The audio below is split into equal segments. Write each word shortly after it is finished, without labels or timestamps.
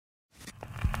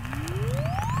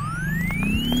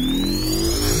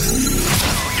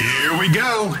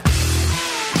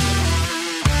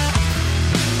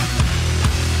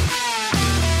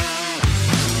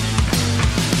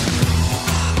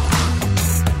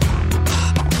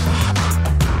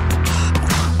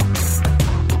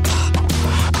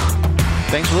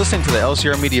Thanks for listening to the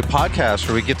LCR Media Podcast,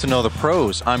 where we get to know the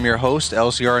pros. I'm your host,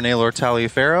 LCR Naylor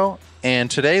Taliaferro,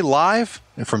 and today live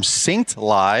from Synced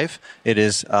Live. It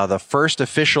is the first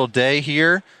official day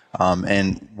here,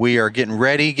 and we are getting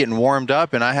ready, getting warmed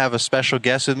up, and I have a special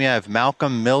guest with me. I have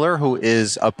Malcolm Miller, who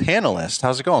is a panelist.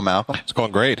 How's it going, Malcolm? It's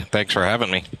going great. Thanks for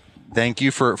having me. Thank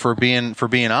you for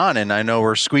being on, and I know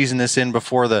we're squeezing this in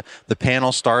before the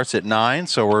panel starts at 9,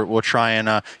 so we'll try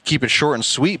and keep it short and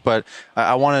sweet. But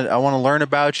I want to learn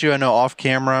about you. I know off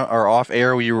camera or off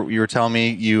air, you were telling me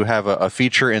you have a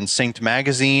feature in Synced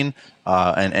magazine,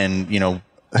 and you know,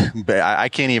 I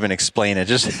can't even explain it.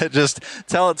 Just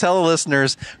tell the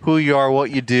listeners who you are,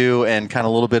 what you do, and kind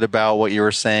of a little bit about what you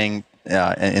were saying in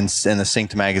the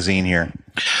Synced magazine here.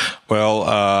 Well,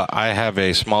 I have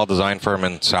a small design firm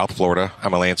in South Florida.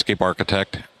 I'm a landscape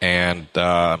architect, and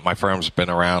my firm's been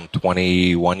around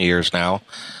 21 years now.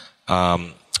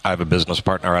 I have a business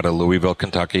partner out of Louisville,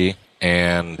 Kentucky,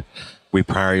 and we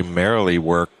primarily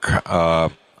work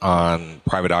on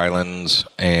private islands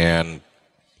and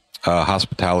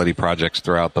hospitality projects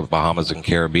throughout the Bahamas and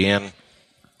Caribbean.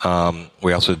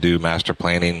 We also do master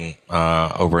planning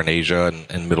over in Asia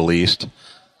and Middle East.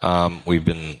 We've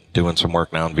been doing some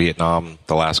work now in Vietnam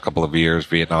the last couple of years.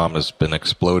 Vietnam has been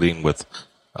exploding with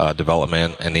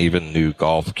development and even new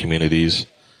Gulf communities.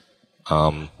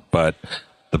 But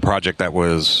the project that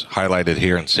was highlighted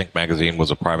here in Synced magazine was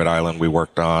a private island we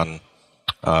worked on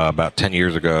about 10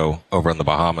 years ago over in the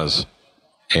Bahamas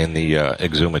in the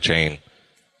Exuma chain.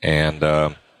 And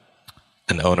an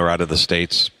owner out of the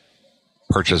States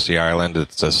purchased the island.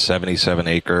 It's a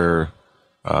 77-acre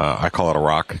I call it a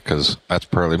rock because that's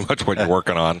pretty much what you're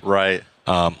working on. Right.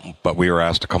 But we were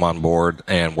asked to come on board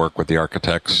and work with the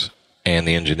architects and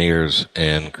the engineers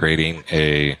in creating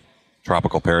a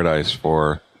tropical paradise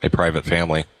for a private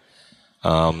family.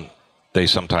 They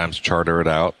sometimes charter it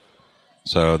out.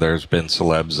 So there's been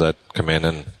celebs that come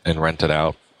in and rent it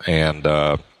out. And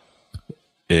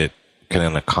it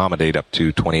can accommodate up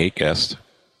to 28 guests.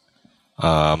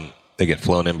 They get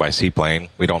flown in by seaplane.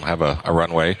 We don't have a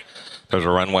runway. There's a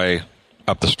runway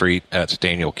up the street at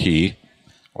Staniel Key.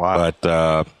 Wow.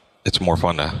 But it's more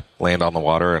fun to land on the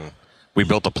water. And we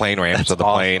built a plane ramp so the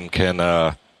plane can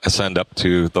ascend up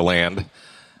to the land.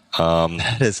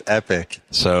 That is epic.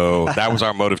 So that was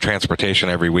our mode of transportation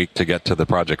every week to get to the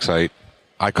project site.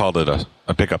 I called it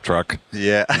a pickup truck.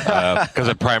 Yeah. Because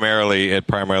it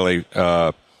primarily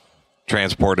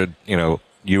transported,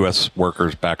 U.S.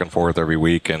 workers back and forth every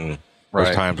week. And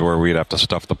there's times where we'd have to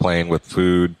stuff the plane with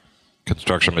food,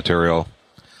 construction material.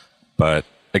 But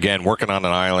again, working on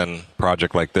an island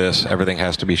project like this, everything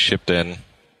has to be shipped in.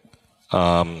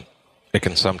 It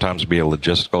can sometimes be a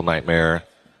logistical nightmare.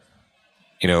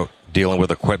 Dealing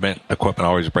with equipment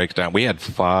always breaks down. We had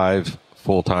 5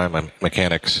 full-time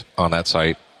mechanics on that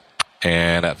site,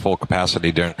 and at full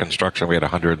capacity during construction, we had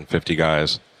 150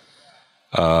 guys.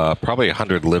 Probably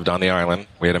 100 lived on the island.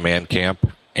 We had a man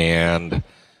camp, and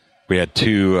we had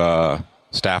 2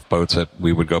 staff boats that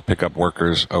we would go pick up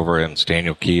workers over in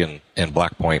Staniel Key and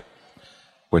Black Point,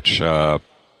 which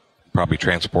probably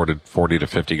transported 40 to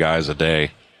 50 guys a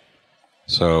day.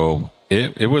 So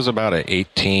it was about an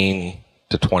 18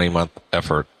 to 20 month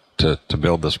effort to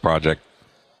build this project.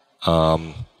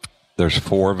 There's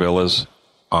 4 villas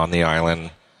on the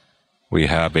island. We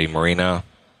have a marina,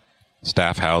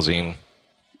 staff housing,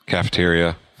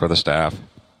 cafeteria for the staff.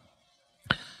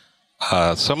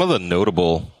 Some of the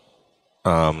notable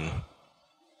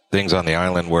things on the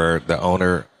island where the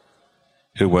owner,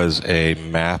 who was a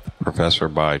math professor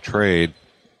by trade,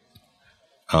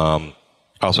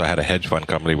 also had a hedge fund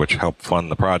company which helped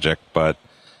fund the project, but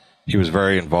he was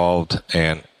very involved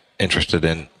and interested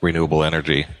in renewable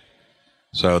energy.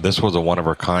 So this was a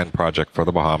one-of-a-kind project for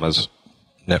the Bahamas,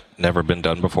 never been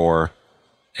done before,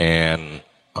 and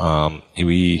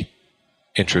we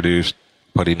introduced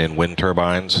putting in wind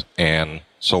turbines and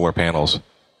solar panels.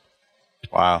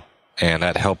 Wow. And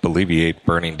that helped alleviate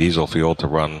burning diesel fuel to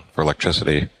run for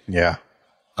electricity. Yeah.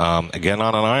 Again,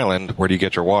 on an island, where do you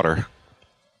get your water?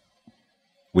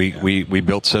 We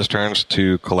built cisterns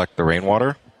to collect the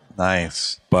rainwater.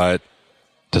 Nice. But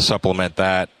to supplement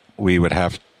that, we would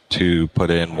have to put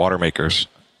in water makers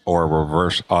or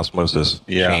reverse osmosis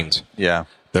machines. Yeah.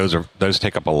 Those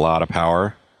take up a lot of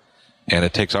power, and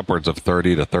it takes upwards of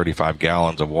 30 to 35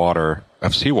 gallons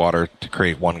of seawater to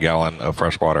create 1 gallon of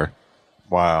fresh water.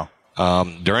 Wow.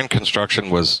 During construction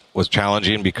was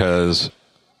challenging because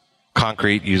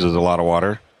concrete uses a lot of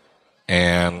water,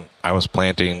 and I was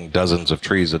planting dozens of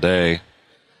trees a day.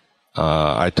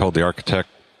 I told the architect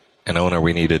and owner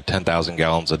we needed 10,000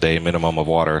 gallons a day minimum of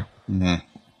water. Mm-hmm.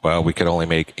 Well, we could only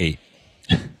make 8.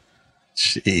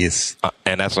 Jeez.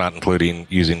 And that's not including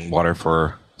using water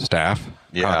for staff,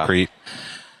 concrete.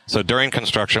 So during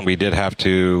construction, we did have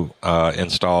to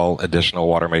install additional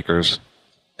water makers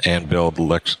and build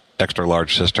extra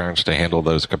large cisterns to handle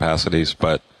those capacities.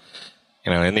 But,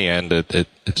 in the end,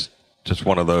 it's just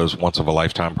one of those once of a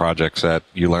lifetime projects that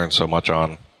you learn so much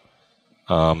on.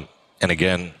 And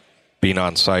again, being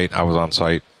on site, I was on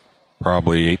site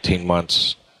probably 18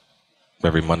 months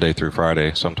every Monday through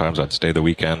Friday. Sometimes I'd stay the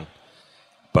weekend.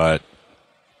 But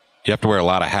you have to wear a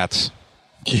lot of hats.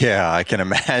 Yeah, I can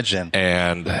imagine.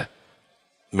 And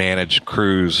manage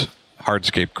crews,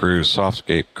 hardscape crews,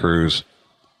 softscape crews,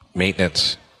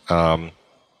 maintenance. And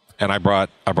I brought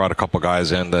a couple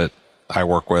guys in that I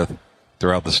work with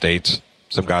throughout the States,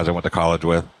 some guys I went to college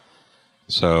with.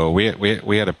 So we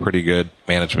had a pretty good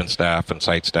management staff and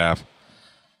site staff.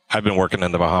 I've been working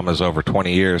in the Bahamas over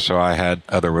 20 years, so I had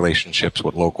other relationships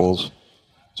with locals.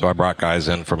 So I brought guys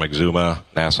in from Exuma,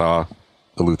 Nassau,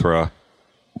 Eleuthera,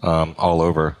 all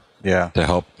over to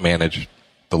help manage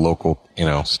the local,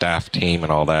 staff team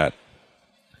and all that.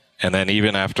 And then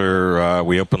even after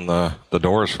we opened the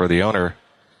doors for the owner,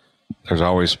 there's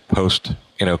always post,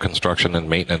 construction and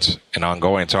maintenance and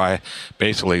ongoing. So I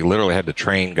basically literally had to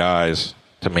train guys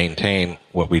to maintain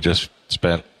what we just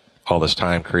spent all this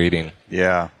time creating.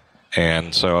 Yeah.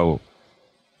 And so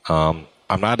I'm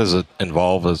not as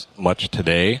involved as much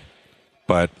today,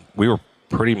 but we were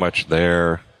pretty much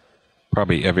there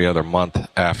probably every other month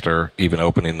after even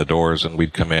opening the doors, and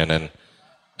we'd come in and,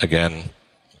 again,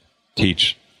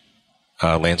 teach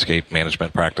landscape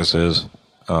management practices,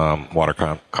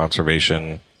 water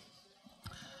conservation.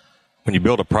 When you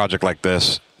build a project like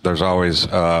this, there's always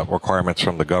requirements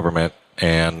from the government,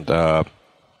 and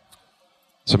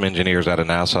some engineers out of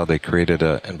NASA, they created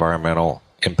an environmental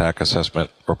impact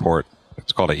assessment report.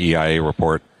 It's called an EIA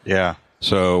report. Yeah.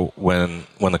 So when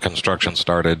the construction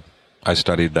started, I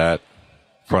studied that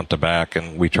front to back,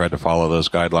 and we tried to follow those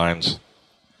guidelines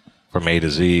from A to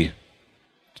Z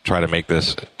to try to make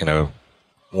this,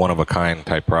 one-of-a-kind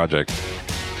type project.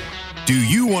 Do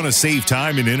you want to save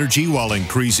time and energy while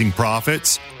increasing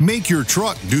profits? Make your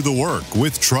truck do the work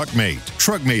with TruckMate.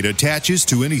 TruckMate attaches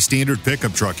to any standard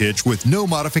pickup truck hitch with no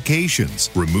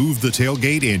modifications. Remove the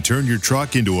tailgate and turn your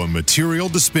truck into a material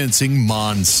dispensing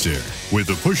monster. With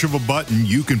the push of a button,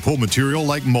 you can pull material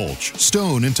like mulch,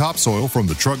 stone, and topsoil from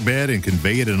the truck bed and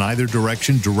convey it in either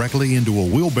direction directly into a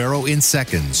wheelbarrow in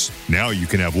seconds. Now you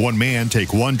can have one man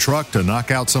take one truck to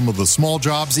knock out some of the small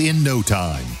jobs in no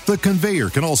time. The conveyor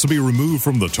can also be removed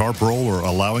from the tarp roller,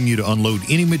 allowing you to unload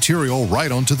any material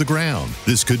right onto the ground.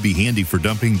 This could be handy for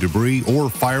dumping debris or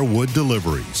firewood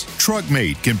deliveries.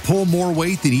 TruckMate can pull more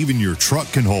weight than even your truck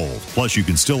can hold. Plus, you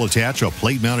can still attach a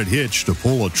plate-mounted hitch to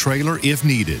pull a trailer if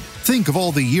needed. Think of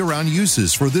all the year-round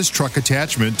uses for this truck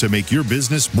attachment to make your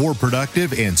business more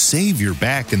productive and save your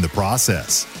back in the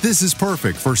process. This is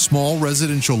perfect for small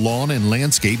residential lawn and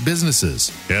landscape businesses.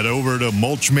 Head over to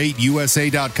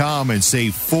mulchmateusa.com and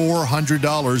save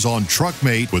 $400 on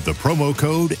TruckMate with the promo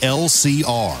code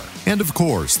LCR. And of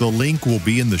course, the link will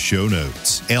be in the show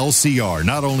notes. LCR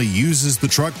not only uses the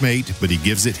TruckMate, but he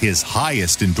gives it his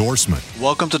highest endorsement.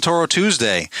 Welcome to Toro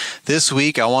Tuesday. This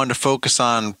week, I wanted to focus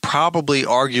on probably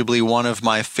arguably one of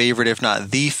my favorite, if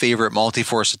not the favorite,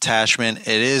 multi-force attachment.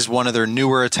 It is one of their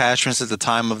newer attachments at the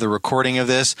time of the recording of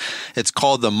this. It's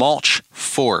called the Mulch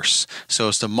Force. So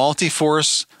it's the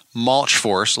multi-force Mulch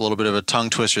Force, a little bit of a tongue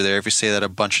twister there if you say that a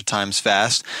bunch of times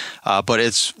fast, but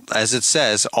it's, as it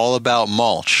says, all about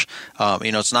mulch.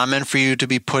 It's not meant for you to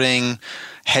be putting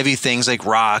heavy things like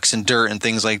rocks and dirt and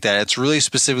things like that. It's really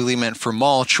specifically meant for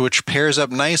mulch, which pairs up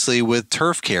nicely with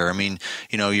turf care. I mean,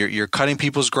 you're cutting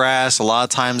people's grass. A lot of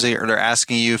times they're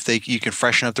asking you if you can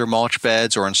freshen up their mulch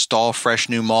beds or install fresh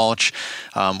new mulch,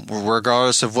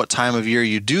 regardless of what time of year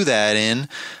you do that in.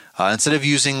 Instead of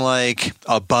using like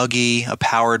a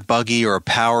powered buggy or a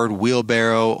powered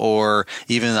wheelbarrow, or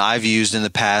even I've used in the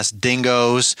past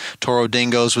dingoes, Toro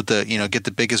dingoes with the, get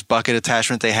the biggest bucket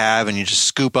attachment they have, and you just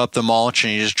scoop up the mulch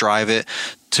and you just drive it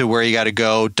to where you got to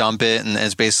go, dump it, and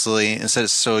it's basically,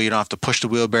 so you don't have to push the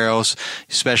wheelbarrows,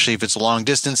 especially if it's long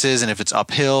distances and if it's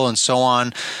uphill and so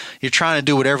on. You're trying to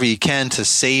do whatever you can to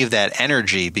save that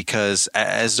energy, because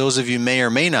as those of you may or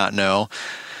may not know,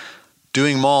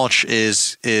 doing mulch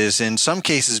is in some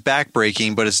cases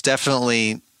backbreaking, but it's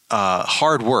definitely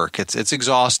hard work. It's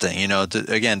exhausting. You know,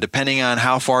 again, depending on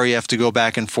how far you have to go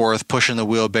back and forth, pushing the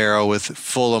wheelbarrow with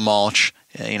full of mulch.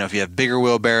 You know, if you have bigger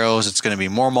wheelbarrows, it's going to be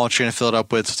more mulch you're going to fill it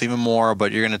up with. It's even more,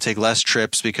 but you're going to take less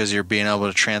trips because you're being able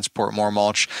to transport more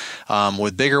mulch.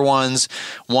 With bigger ones,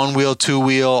 1 wheel, 2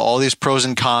 wheel, all these pros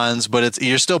and cons, but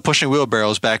you're still pushing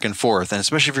wheelbarrows back and forth. And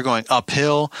especially if you're going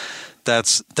uphill,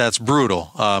 that's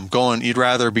brutal. You'd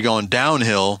rather be going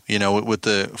downhill, you know, with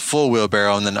the full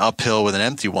wheelbarrow and then uphill with an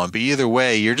empty one. But either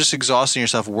way, you're just exhausting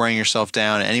yourself, wearing yourself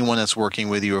down, anyone that's working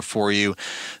with you or for you.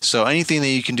 So anything that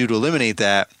you can do to eliminate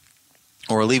that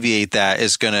or alleviate that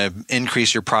is going to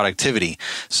increase your productivity.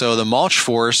 So the mulch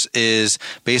force is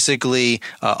basically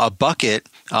a bucket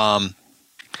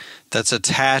that's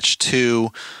attached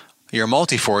to your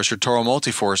multi-force, your Toro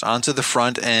multi-force, onto the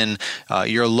front, and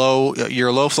your low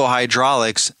flow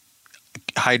hydraulics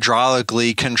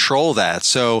hydraulically control that.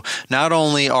 So not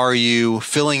only are you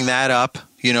filling that up,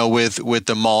 you know, with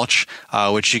the mulch,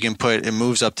 which you can put, it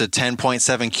moves up to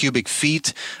 10.7 cubic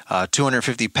feet,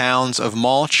 250 pounds of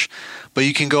mulch, but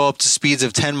you can go up to speeds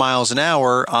of 10 miles an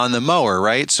hour on the mower,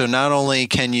 right? So not only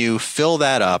can you fill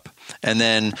that up and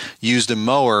then use the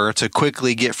mower to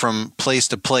quickly get from place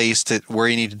to place to where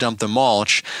you need to dump the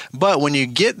mulch, but when you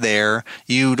get there,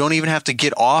 you don't even have to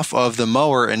get off of the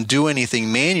mower and do anything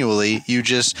manually. You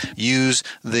just use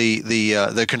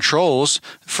the controls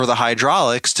for the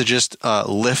hydraulics to just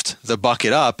lift the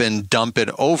bucket up and dump it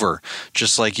over,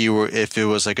 just like you were if it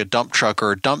was like a dump truck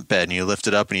or a dump bed, and you lift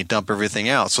it up and you dump everything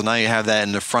out. So now you have that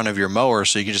in the front of your mower,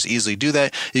 so you can just easily do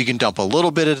that. You can dump a little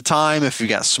bit at a time if you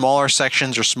got smaller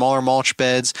sections or smaller mulch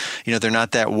beds. You know, they're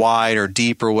not that wide or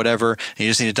deep or whatever, and you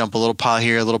just need to dump a little pile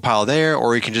here, a little pile there,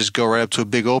 or you can just go right up to a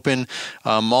big open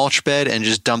mulch bed and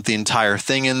just dump the entire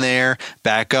thing in there,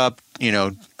 back up, you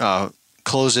know,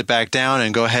 close it back down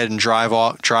and go ahead and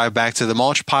drive back to the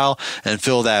mulch pile and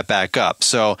fill that back up.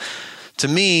 So to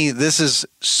me, this is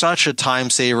such a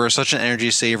time saver, such an energy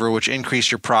saver, which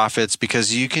increase your profits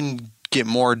because you can get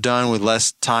more done with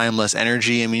less time, less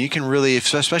energy. I mean, you can really,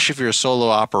 especially if you're a solo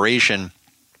operation,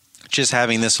 just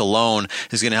having this alone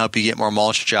is going to help you get more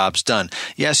mulch jobs done.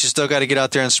 Yes, you still got to get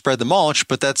out there and spread the mulch,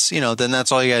 but that's, you know, then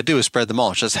that's all you got to do is spread the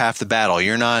mulch. That's half the battle.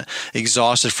 You're not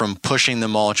exhausted from pushing the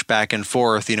mulch back and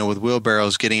forth, you know, with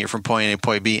wheelbarrows, getting it from point A to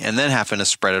point B, and then having to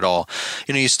spread it all.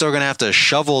 You know, you're still going to have to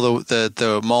shovel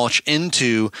the mulch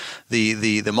into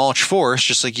the mulch force,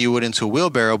 just like you would into a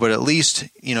wheelbarrow, but at least,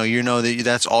 you know that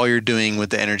that's all you're doing with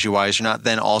the energy wise. You're not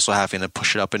then also having to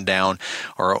push it up and down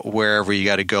or wherever you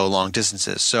got to go long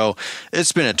distances. So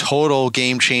it's been a total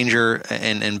game changer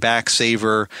and back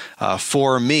saver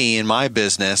for me in my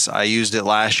business. I used it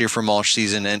last year for mulch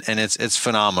season, and it's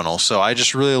phenomenal. So I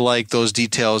just really like those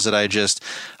details that I just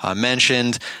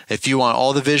mentioned. If you want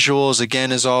all the visuals,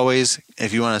 again, as always,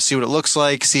 if you want to see what it looks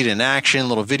like, see it in action,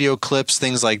 little video clips,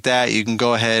 things like that, you can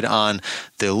go ahead on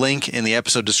the link in the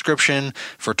episode description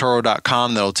for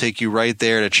Toro.com. That'll take you right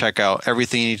there to check out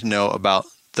everything you need to know about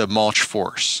the mulch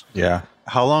force. Yeah.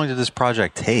 How long did this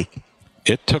project take?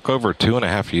 It took over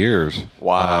 2.5 years.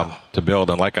 Wow. To build.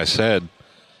 And like I said,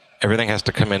 everything has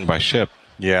to come in by ship.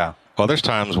 Yeah. Well, there's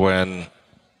times when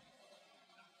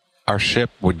our ship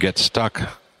would get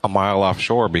stuck a mile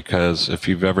offshore because if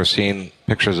you've ever seen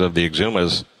pictures of the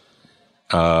Exumas,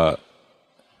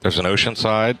 there's an ocean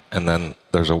side and then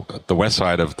there's the west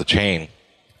side of the chain.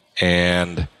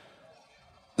 And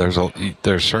there's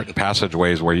certain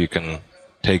passageways where you can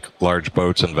take large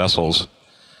boats and vessels.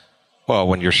 Well,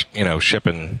 when you're,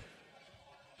 shipping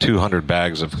 200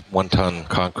 bags of 1-ton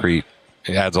concrete,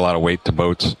 it adds a lot of weight to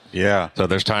boats. Yeah. So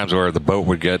there's times where the boat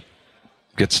would get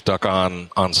stuck on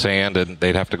sand, and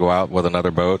they'd have to go out with another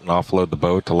boat and offload the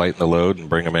boat to lighten the load and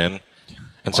bring them in.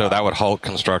 And so that would halt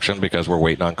construction because we're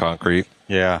waiting on concrete.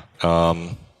 Yeah.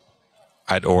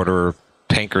 I'd order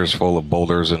tankers full of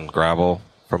boulders and gravel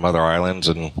from other islands,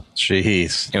 and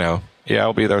jeez,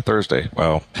 I'll be there Thursday.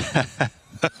 Well,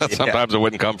 sometimes it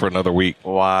wouldn't come for another week.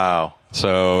 Wow.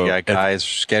 So you got guys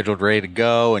scheduled, ready to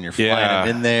go, and you're flying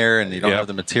them in there, and you don't have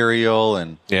the material.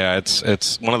 And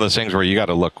it's one of those things where you got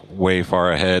to look way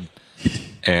far ahead,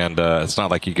 and it's not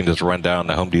like you can just run down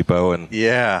to Home Depot and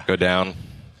go down.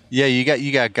 Yeah, you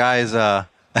got guys.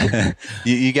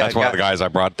 you got. That's one of the guys I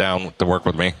brought down to work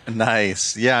with me.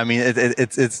 Nice. Yeah, I mean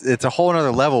it's a whole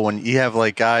other level when you have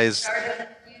like guys.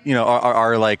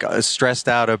 Are like stressed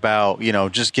out about,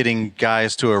 just getting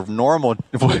guys to a normal,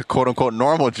 quote unquote,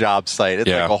 normal job site. It's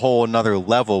like a whole another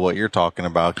level what you're talking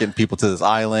about, getting people to this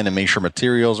island and make sure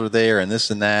materials are there and this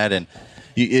and that. And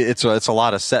it's a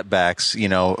lot of setbacks,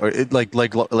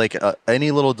 like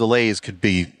any little delays could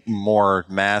be more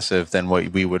massive than what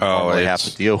we would normally have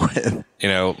to deal with.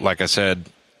 Like I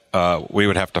said, we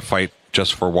would have to fight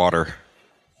just for water.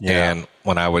 Yeah. And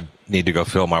when I would need to go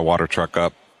fill my water truck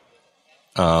up,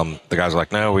 the guys were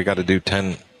like, no, we got to do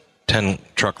 10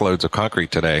 truckloads of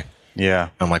concrete today. Yeah.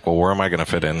 I'm like, well, where am I going to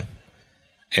fit in?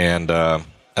 And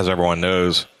as everyone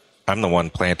knows, I'm the one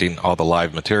planting all the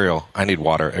live material. I need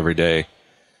water every day.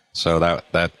 So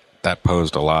that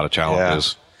posed a lot of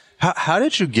challenges. How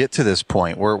did you get to this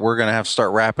point? We're going to have to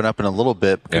start wrapping up in a little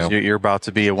bit because you're about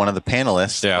to be one of the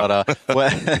panelists. Yeah.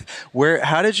 But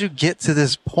how did you get to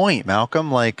this point,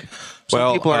 Malcolm? Like,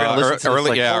 people are going to listen to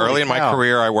early, this, like, early in my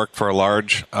career, I worked for a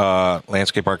large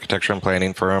landscape architecture and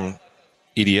planning firm,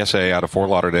 EDSA, out of Fort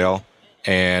Lauderdale,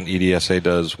 and EDSA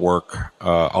does work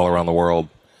all around the world.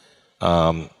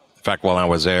 In fact, while I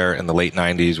was there in the late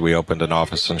 90s, we opened an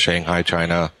office in Shanghai,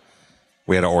 China.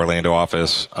 We had an Orlando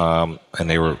office, and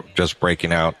they were just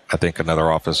breaking out, I think,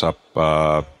 another office up,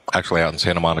 actually out in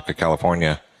Santa Monica,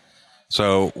 California.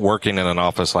 So working in an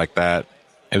office like that,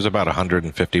 it was about a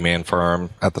 150-man firm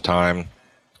at the time.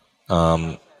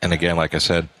 And again, like I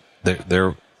said,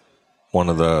 they're one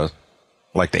of the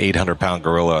 800-pound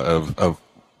gorilla of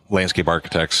landscape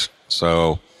architects.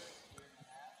 So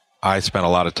I spent a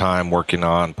lot of time working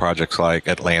on projects like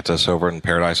Atlantis over in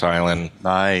Paradise Island.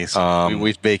 Nice.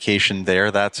 We vacationed there.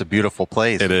 That's a beautiful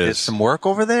place. It is. Did some work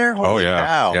over there? Holy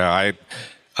cow. Yeah.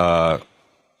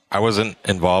 I wasn't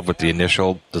involved with the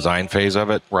initial design phase of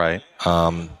it. Right.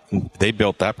 They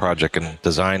built that project and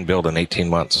design build in 18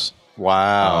 months.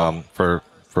 Wow. For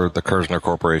the Kerzner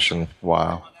Corporation.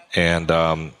 Wow. And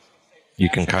you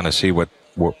can kind of see what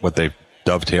they've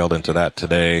dovetailed into that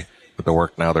today with the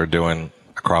work now they're doing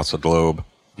across the globe.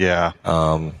 Yeah.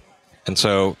 And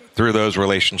so through those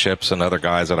relationships and other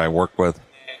guys that I worked with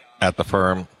at the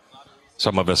firm,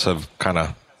 some of us have kind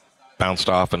of bounced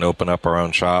off and opened up our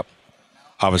own shop.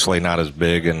 Obviously not as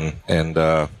big and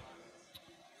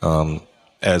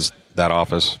as that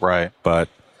office. Right. But,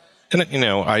 and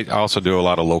I also do a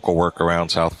lot of local work around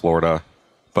South Florida,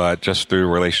 but just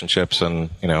through relationships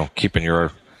and, keeping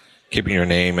your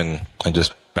name and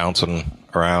just bouncing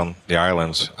around the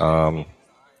islands.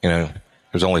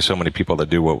 There's only so many people that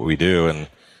do what we do. And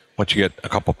once you get a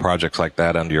couple projects like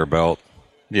that under your belt,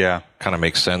 kind of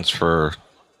makes sense for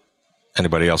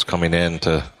anybody else coming in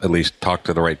to at least talk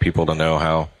to the right people to know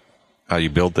how you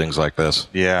build things like this.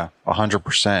 Yeah,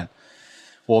 100%.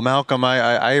 Well, Malcolm,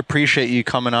 I appreciate you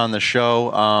coming on the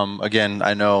show. Again,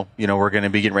 I know, we're going to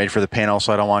be getting ready for the panel,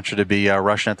 so I don't want you to be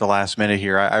rushing at the last minute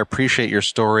here. I appreciate your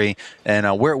story.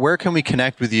 And where can we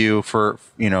connect with you for,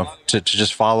 to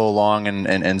just follow along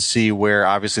and see where,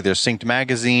 obviously, there's Synced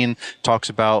Magazine, talks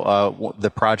about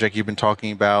the project you've been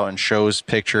talking about and shows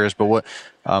pictures. But what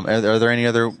are there any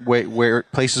other where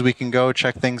places we can go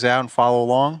check things out and follow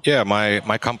along? Yeah,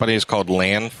 my company is called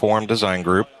Landform Design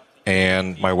Group,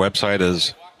 and my website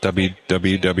is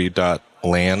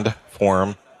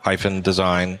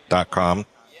www.landform-design.com.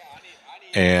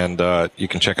 And you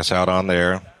can check us out on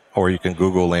there, or you can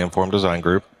Google Landform Design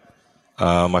Group.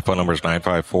 My phone number is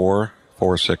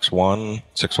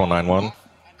 954-461-6191.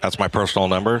 That's my personal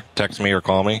number. Text me or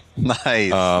call me.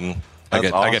 Nice. I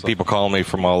get people calling me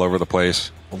from all over the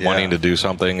place wanting to do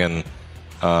something. And,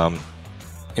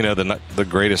 the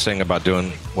greatest thing about doing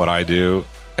what I do,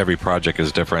 every project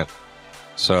is different.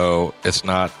 So it's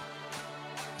not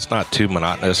too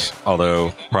monotonous,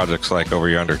 although projects like Over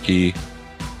Yonder Key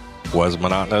was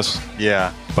monotonous.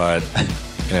 Yeah. But,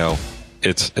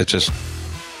 it's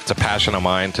a passion of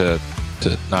mine to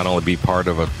not only be part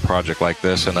of a project like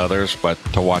this and others, but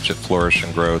to watch it flourish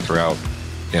and grow throughout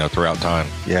time.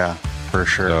 Yeah, for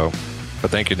sure. So, but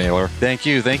thank you, Naylor. Thank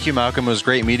you, Malcolm. It was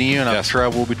great meeting you, and I'm sure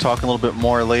we'll be talking a little bit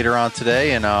more later on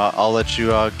today, and I'll let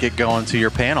you get going to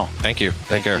your panel. Thank you.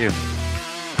 Take care. You.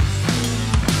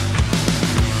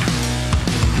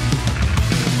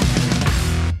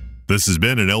 This has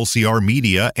been an LCR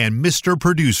Media and Mr.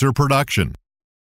 Producer production.